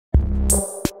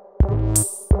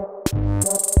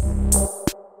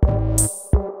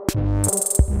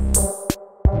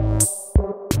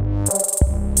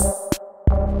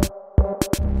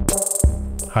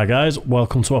Hi guys,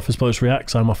 welcome to Office Blokes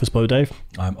Reacts. I'm Office Bloke Dave.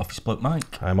 I'm Office Bloke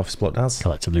Mike. I'm Office Bloke Daz.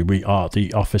 Collectively, we are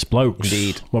the Office Blokes.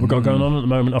 Indeed. What we've got going on at the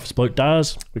moment, Office Bloke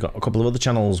Daz? We've got a couple of other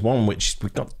pannels. One which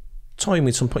we've got toying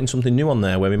with putting something new on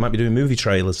there where we might be doing movie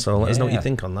trailers. So let us know what you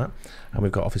think on that. And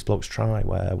we've got Office Blokes Try,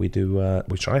 where we do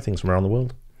we try things from around the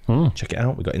world. Check it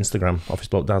out. We've got Instagram, Office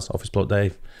Bloke Daz, Office Bloke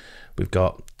Dave. We've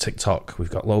got TikTok. We've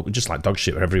got just like dog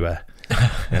shit. We're everywhere.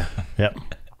 Yeah. Yep.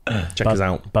 Check us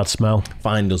out. Bad smell.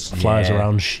 Find us. Flies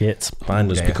around shit.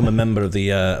 Find us. Become a member of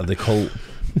the cult.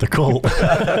 The cult.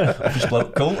 Office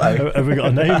Bloke Cult. Have we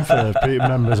got a name for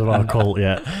members of our cult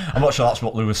yet? I'm not sure that's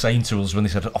what they were saying to us when they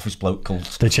said Office Bloke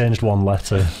Cult. They changed one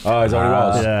letter. Oh, is that what it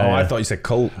was? Yeah, I thought you said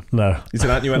cult. No. You said,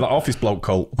 aren't you in the Office Bloke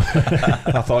cult?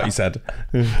 I thought you said.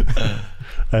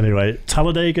 Anyway,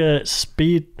 Talladega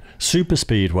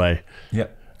Superspeedway.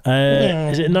 Yep.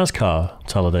 Is it NASCAR,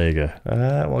 Talladega?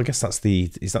 Well, I guess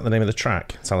is that the name of the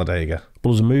track, Talladega? But there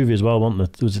was a movie as well,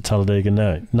 wasn't there? Was it Talladega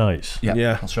Nights?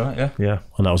 Yeah. That's right, yeah. Yeah.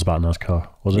 And that was about NASCAR,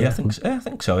 was it? Yeah, I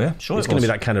think so, yeah. Sure It's going to be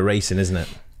that kind of racing, isn't it?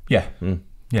 Yeah.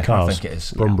 Yeah, Cars. I think it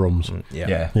is. Brums.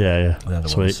 Yeah. Yeah.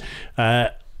 Sweet.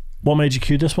 What made you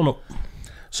queue this one up?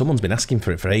 Someone's been asking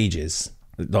for it for ages.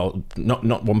 Not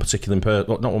one particular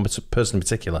not one person in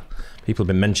particular. People have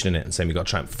been mentioning it and saying we've got to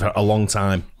try it for a long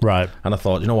time. Right. And I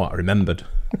thought, you know what? I remembered.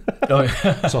 Oh,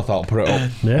 So I thought I'll put it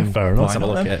up. Yeah, fair enough. Let's have a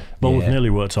look at it. Well, we've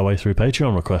nearly worked our way through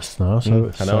Patreon requests now, so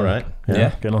it's, I know, right? Yeah,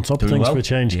 getting on top of Doing things well. for a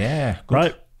change. Yeah, good.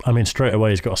 Right. I mean, straight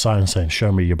away he's got a sign saying,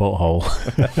 "Show me your butthole."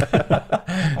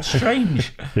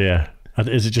 Strange. Yeah.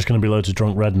 Is it just going to be loads of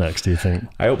drunk rednecks, do you think?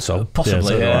 I hope so.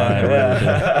 Possibly,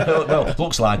 Yeah, Well,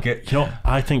 looks like it. You know,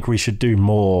 I think we should do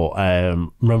more.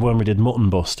 Remember when we did mutton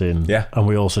busting? Yeah. And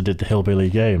we also did the hillbilly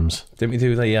games. Didn't we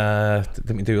do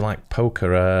like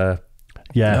poker?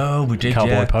 Yeah. No, we did,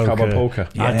 Cowboy poker. Cowboy poker.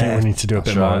 I think we need to do a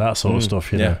bit more of right. that sort of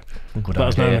stuff, you know. Good Let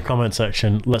us know in the idea. comment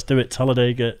section. Let's do it.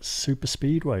 Talladega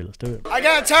Superspeedway. Let's do it. I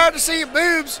got tired of seeing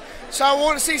boobs, so I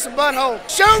want to see some butthole.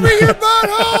 Show me your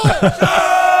butthole!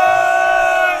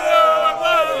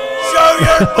 Show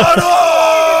your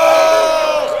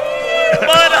butthole!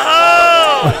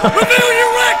 Butthole! Reveal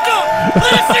your rectum!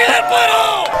 Let us see that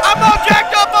butthole! I'm all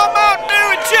jacked up on Mountain Dew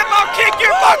and Chip, I'll kick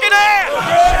your fucking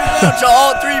ass! To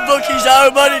all three bookies I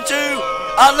owe money to,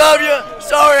 I love you.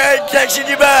 Sorry I ain't texting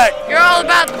you back. You're all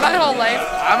about the butthole life.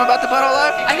 I'm about the butthole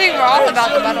life? I think we're all about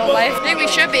the butthole life. I think we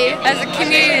should be as a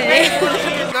community.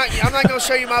 I'm not gonna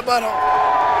show you my butthole.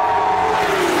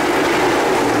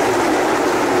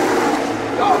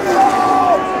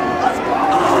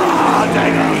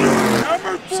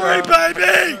 Number 3,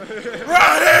 baby!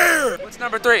 Right here! What's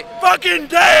number 3? Fucking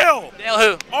Dale! Dale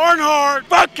who? Arnhart,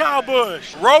 fuck Kyle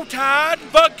Busch. Roll Tide,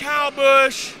 fuck Kyle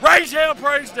Busch. Raise hell,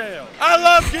 praise Dale. I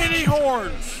love guinea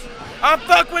horns. I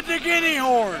fuck with the guinea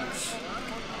horns.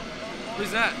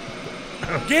 Who's that?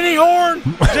 Guinea horn?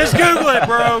 Just Google it,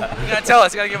 bro. You gotta tell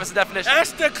us. You gotta give us a definition.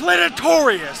 That's the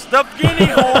clitorius. The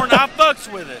guinea horn, I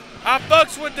fucks with it. I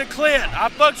fucks with the clit. I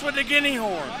fucks with the guinea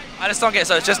horn. I just don't get it.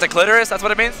 So it's just a clitoris? That's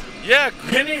what it means? Yeah,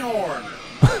 guinea horn.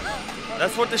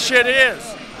 That's what the shit is.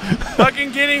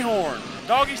 Fucking guinea horn.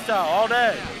 Doggy style all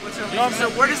day. You know what I'm So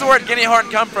saying? where does the word guinea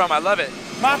horn come from? I love it.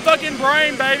 My fucking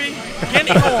brain, baby.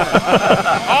 Guinea horn.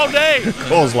 All day.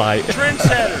 Coors Light.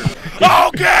 Trendsetter.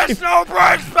 Oh, gas, no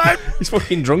brakes, baby. He's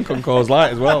fucking drunk on Coors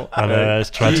Light as well. I know,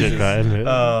 it's tragic, that, isn't it?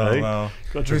 Oh, Hey? well.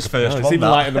 Who's first It's even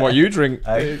lighter than what you drink.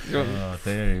 Oh,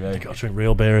 there you go. Got to drink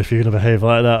real beer if you're going to behave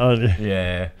like that, aren't you?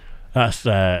 Yeah. That's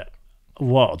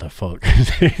what the fuck?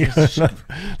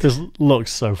 This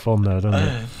looks so fun though, doesn't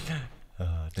it?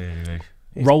 Oh, there you go.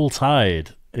 Roll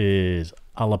Tide is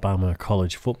Alabama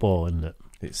college football, isn't it?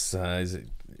 It's is it?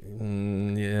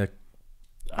 Yeah.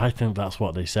 I think that's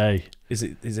what they say. Is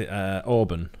it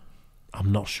Auburn?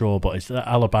 I'm not sure, but it's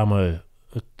Alabama.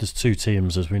 There's two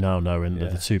teams, as we now know, in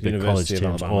the two big University of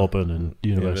college teams, Alabama. Auburn and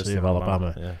University of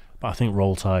Alabama. Yeah. But I think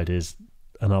Roll Tide is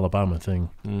an Alabama thing.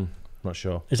 Not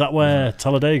sure. Is that where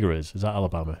Talladega is? Is that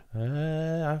Alabama?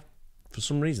 For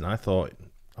some reason,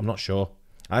 I'm not sure.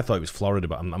 I thought it was Florida,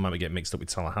 but I might be getting mixed up with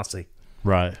Tallahassee.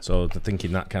 Right. So they're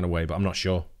thinking that kind of way, but I'm not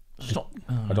sure.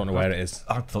 I don't know where it is.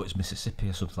 I thought it was Mississippi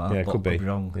or something like Yeah, that. it but could be. I'll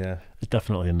wrong. Yeah. It's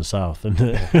definitely in the south, isn't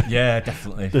it? Yeah,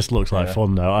 definitely. This looks like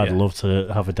fun though. I'd Yeah. love to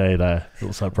have a day there. It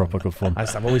looks like proper good fun.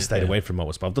 I've always stayed away from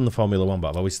motorsport. I've done the Formula One, but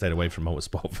I've always stayed away from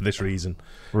motorsport for this reason.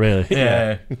 Really?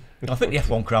 Yeah. I think the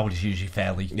F1 crowd is usually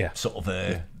fairly Yeah. sort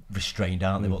of restrained,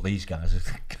 aren't they? But these guys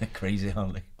are crazy,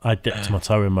 aren't they? I dipped my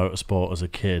toe in motorsport as a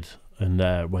kid and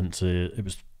went to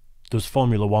there was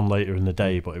Formula One later in the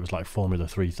day, but it was like Formula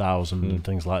 3000 and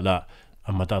things like that.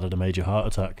 And my dad had a major heart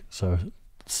attack, so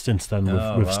since then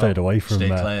we've stayed away from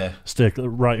stay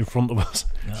right in front of us.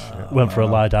 Went for a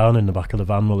lie down in the back of the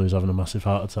van while he was having a massive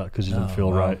heart attack because he didn't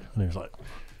feel right, and he was like,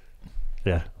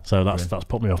 yeah. So that's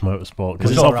put me off motorsport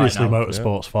because it's obviously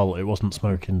motorsport's fault. It wasn't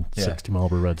smoking 60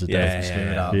 Marlboro Reds a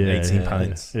day. 18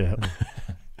 pints. Yeah.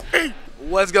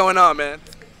 What's going on, man?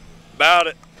 About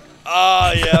it.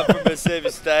 Oh yeah, I'm from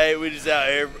Mississippi State. We just out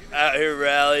here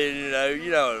rallying. You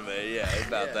know what I mean. Yeah, it's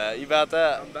about that. You about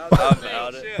that? I'm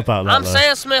about it. About that, I'm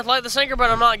Sam Smith, like the singer,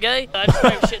 but I'm not gay. I just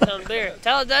drink a shit ton of beer.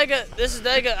 Talladega, this is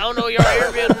Dega. I don't know what y'all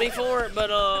interviewing me for, but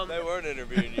they weren't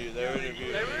interviewing you. They were interviewing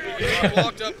you. I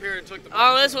walked up here and took the.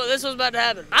 Oh, this was about to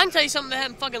happen. I can tell you something that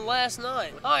happened fucking last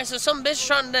night. All right, so some bitch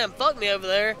trying to damn fuck me over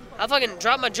there. I fucking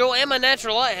dropped my jewel and my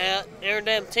natural light hat in her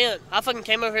damn tent. I fucking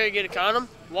came over here to get a condom.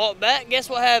 Walked back, guess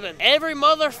what happened? Every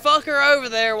motherfucker over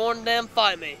there wanted to damn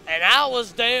fight me. And I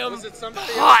was damn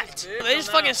hot. They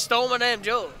just fucking stole my damn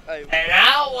jewel. And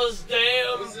I was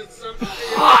damn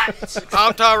hot.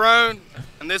 I'm Tyrone,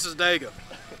 and this is Dega.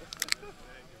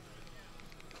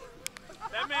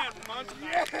 That man munched.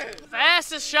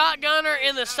 Fastest shotgunner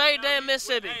in the state of damn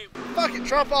Mississippi. Fucking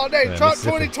Trump all day. Trump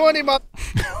 2020, He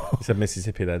said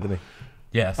Mississippi there, didn't he?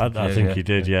 Yeah, I think he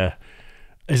did. Yeah.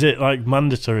 Is it like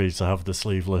mandatory to have the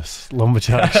sleeveless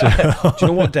lumberjack shirt? Do you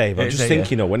know what, Dave? I'm just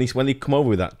thinking, when he come over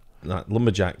with that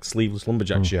lumberjack, sleeveless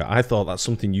lumberjack shirt, I thought that's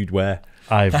something you'd wear.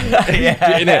 I've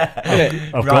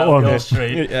I've got one.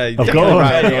 I've got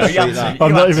one.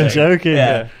 I'm not even joking.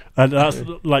 Yeah. And that's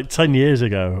like 10 years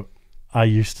ago. I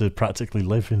used to practically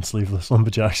live in sleeveless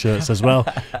lumberjack shirts as well.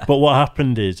 But what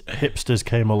happened is hipsters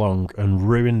came along and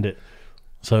ruined it.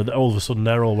 So all of a sudden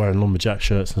they're all wearing lumberjack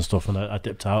shirts and stuff, and I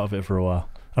dipped out of it for a while.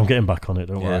 I'm getting back on it,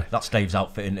 don't worry. That's Dave's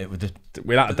outfit, isn't it?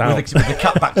 Without a doubt. With the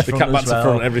cap back to front. The cap back to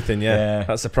front, everything, yeah.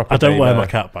 That's the proper I don't Dave wear there. my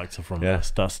cap back to front. Yeah.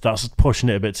 That's pushing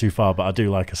it a bit too far, but I do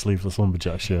like a sleeveless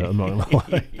lumberjack shirt, I'm not gonna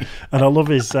lie. And I love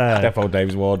his Defo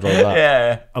Dave's wardrobe, that.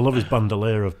 Yeah. I love his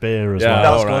bandolier of beer as Yeah,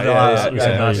 well. That's good.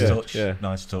 Nice amazing. touch. Yeah.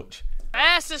 Nice touch.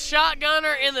 Fastest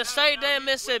shotgunner in the state of damn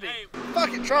Mississippi.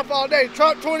 fucking Trump all day.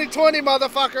 Trump 2020,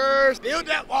 motherfuckers. Build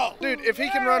that wall. Dude, if he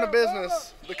can run a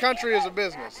business, the country is a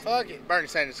business. Fuck it. Bernie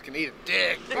Sanders can eat a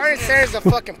dick. Bernie Sanders is a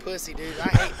fucking pussy, dude. I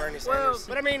hate Bernie Sanders.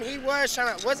 But I mean,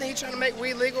 wasn't he trying to make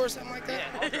weed legal or something like that?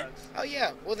 Yeah. Oh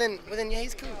yeah. Well then, yeah,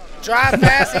 he's cool. Drive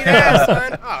fast, eat ass,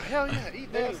 son. Oh hell yeah,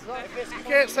 eat this. You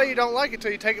can't say you don't like it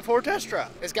till you take it for a test drive.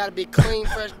 It's got to be clean,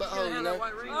 fresh butthole, you know.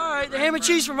 All right, the ham and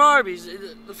cheese from Arby's.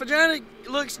 The vagina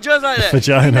looks just like that.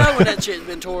 Vagina. You know when that shit's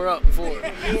been tore up before. Me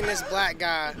and this black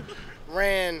guy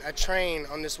ran a train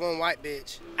on this one white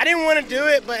bitch. I didn't want to do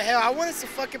it, but hell, I wanted some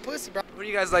fucking pussy, bro. What do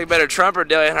you guys like better, Trump or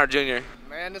Dale Earnhardt Jr.?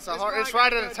 Man, it's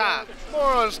right at a time.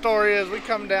 Moral of the story is we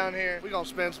come down here, we gonna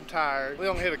spin some tires, we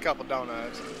gonna hit a couple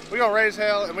donuts, we gonna raise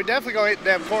hell, and we definitely gonna eat the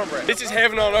damn cornbread. This is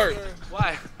heaven on earth.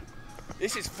 Why?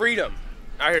 This is freedom.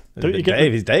 I hear. Don't you get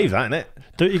Dave, it's Dave, that, isn't it?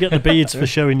 Don't you get the beads for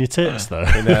showing your tits though?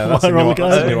 That's in Why are all New, the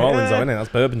that's guys- in New Orleans, though, isn't it? That's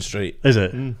Bourbon Street. Is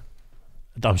it?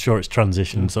 I'm sure it's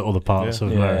transitioned to other parts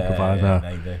of America by now.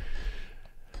 Maybe.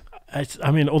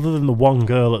 I mean, other than the one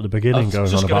girl at the beginning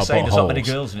going on about there's not many buttholes,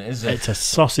 girls in it, is it? it's a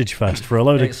sausage fest for a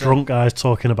load of drunk guys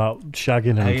talking about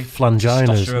shagging and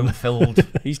flanginas. Testosterone-filled.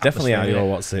 He's definitely out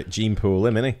your, gene pool,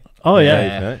 him, isn't he? Oh yeah.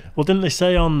 Yeah. Well, didn't they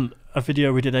say on a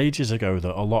video we did ages ago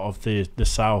that a lot of the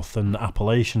South and the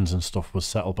Appalachians and stuff was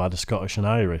settled by the Scottish and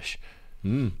Irish,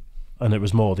 and it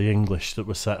was more the English that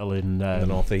were settling The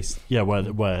northeast. Yeah, where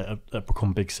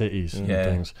become big cities and Yeah.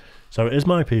 things. So it is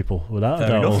my people, without a Fair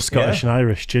doubt. All enough, Scottish and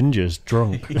Irish gingers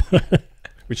drunk.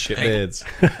 With shit beards.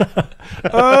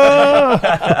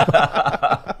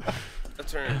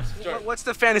 What's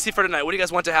the fantasy for tonight? What do you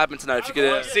guys want to happen tonight? If you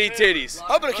could See titties.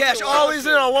 I'm gonna cash all these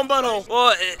in on one butthole.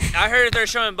 Well, I heard if they're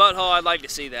showing butthole, I'd like to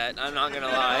see that. I'm not gonna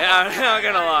lie. I'm not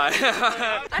gonna lie.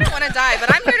 I don't want to die,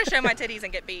 but I'm here to show my titties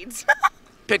and get beads.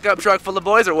 Pickup truck full of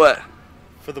boys or what?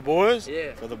 For the boys?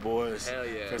 Yeah. For the boys. Hell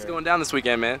yeah. What's going down this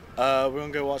weekend, man? We're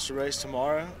gonna go watch the race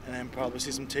tomorrow and then probably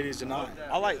see some titties tonight.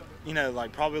 I like,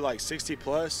 probably 60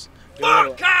 plus.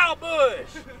 Fuck Kyle Busch!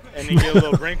 And you get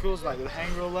little wrinkles, they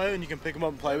hang real low and you can pick them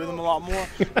up and play with them a lot more.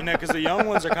 Because the young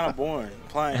ones are kind of boring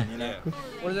playing,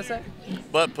 What does that say?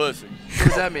 Butt pussy. What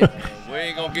does that mean? We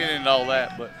ain't gonna get into all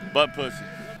that, but butt pussy.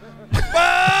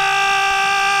 Butt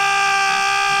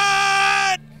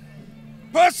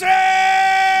pussy!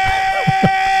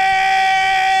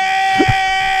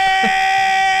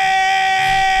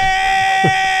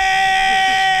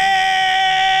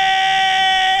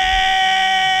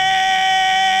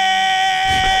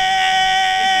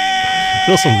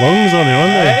 Got some lungs on him,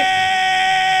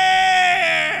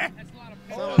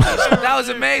 haven't That was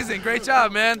amazing. Great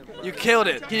job, man. You killed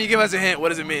it. Can you give us a hint? What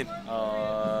does it mean?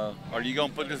 Are you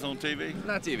gonna put this on TV?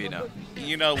 Not TV, no.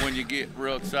 You know when you get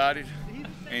real excited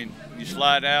and you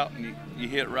slide out and you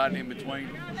hit right in between?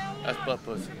 That's butt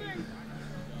pussy.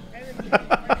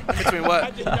 Between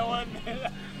what?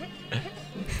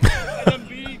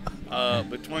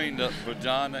 Between the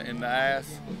vagina and the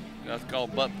ass. That's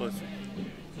called butt pussy.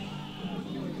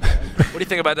 What do you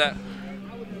think about that?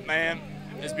 Man,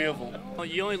 it's beautiful.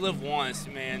 You only live once,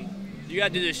 man. You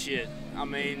gotta do this shit. I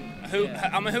mean, who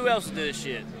else would do this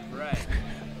shit? Right.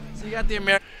 So you got the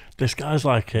American. This guy's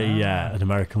like an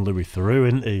American Louis Theroux,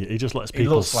 isn't he? He just lets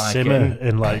people simmer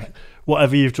in like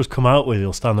whatever you've just come out with.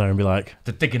 He'll stand there and be like,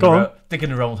 "They're digging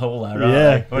their own hole there, right?"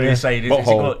 Yeah. What are you saying?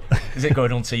 Is it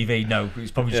going on TV? No, it's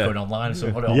probably just going online or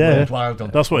something.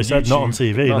 That's what he said. Not on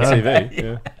TV. Not on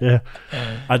TV. Yeah.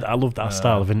 I love that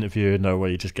style of interview.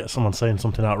 Where you just get someone saying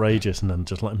something outrageous and then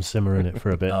just let them simmer in it for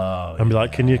a bit and be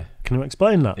like, "Can you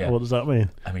explain that? What does that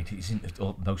mean?" I mean,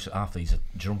 half these are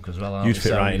drunk as well. You'd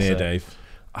fit right in here, Dave.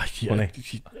 You'd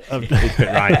fit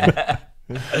right in.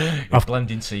 I've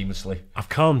blended seamlessly. I've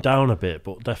calmed down a bit,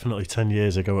 but definitely 10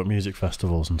 years ago at music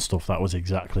festivals and stuff, that was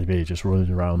exactly me, just running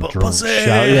around drunk,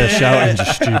 shouting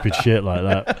just stupid shit like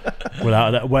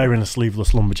that, wearing a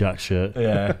sleeveless lumberjack shirt,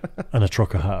 and a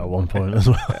trucker hat at one point as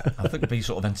well. I think they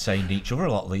sort of entertained each other,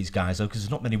 a lot of these guys, though, because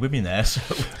there's not many women there. So.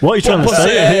 What are you trying to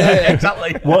say? Yeah,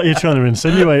 exactly. What are you trying to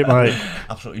insinuate, mate?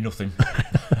 Absolutely nothing.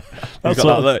 He's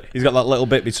got that little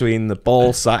bit between the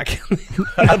ball sack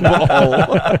and the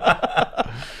ball.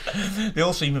 They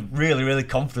all seem really, really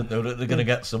confident though that they're going to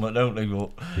get something, don't they? But,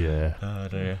 yeah.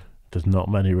 Dear. There's not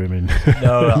many women.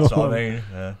 No, that's what I mean.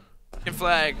 Yeah.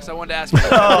 Flag. So I wanted to ask you, what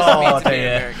does it mean to be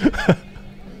American?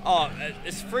 Oh,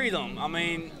 it's freedom. I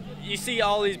mean, you see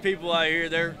all these people out here.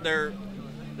 They're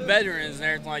veterans and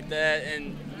everything like that,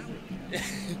 and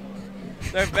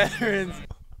they're veterans.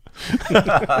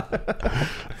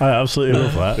 I absolutely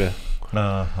love that. Yeah.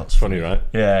 No, that's funny, right?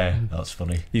 Yeah, that's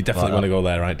funny. You definitely want to go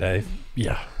there, right, Dave?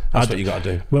 Yeah. That's what you got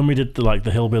to do. When we did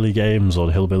the Hillbilly Games or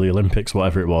the Hillbilly Olympics,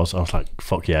 whatever it was, I was like,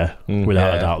 fuck yeah.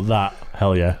 Without a doubt. That,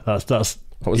 hell yeah. That's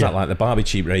what was that like? The Barbie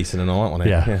cheap racing and all that one?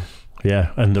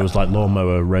 Yeah. And there was like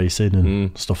lawnmower racing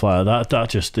and stuff like that. That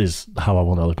just is how I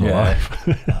want to live my life.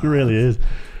 It really is.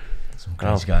 Some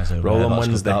crazy guys over roll there. on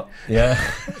Wednesday. Yeah.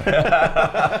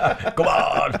 Come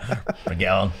on. Bring it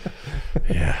on.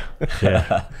 Yeah.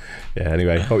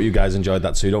 Anyway, hope you guys enjoyed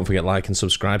that too. Don't forget, like and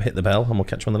subscribe, hit the bell, and we'll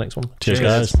catch you on the next one. Cheers.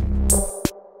 Guys.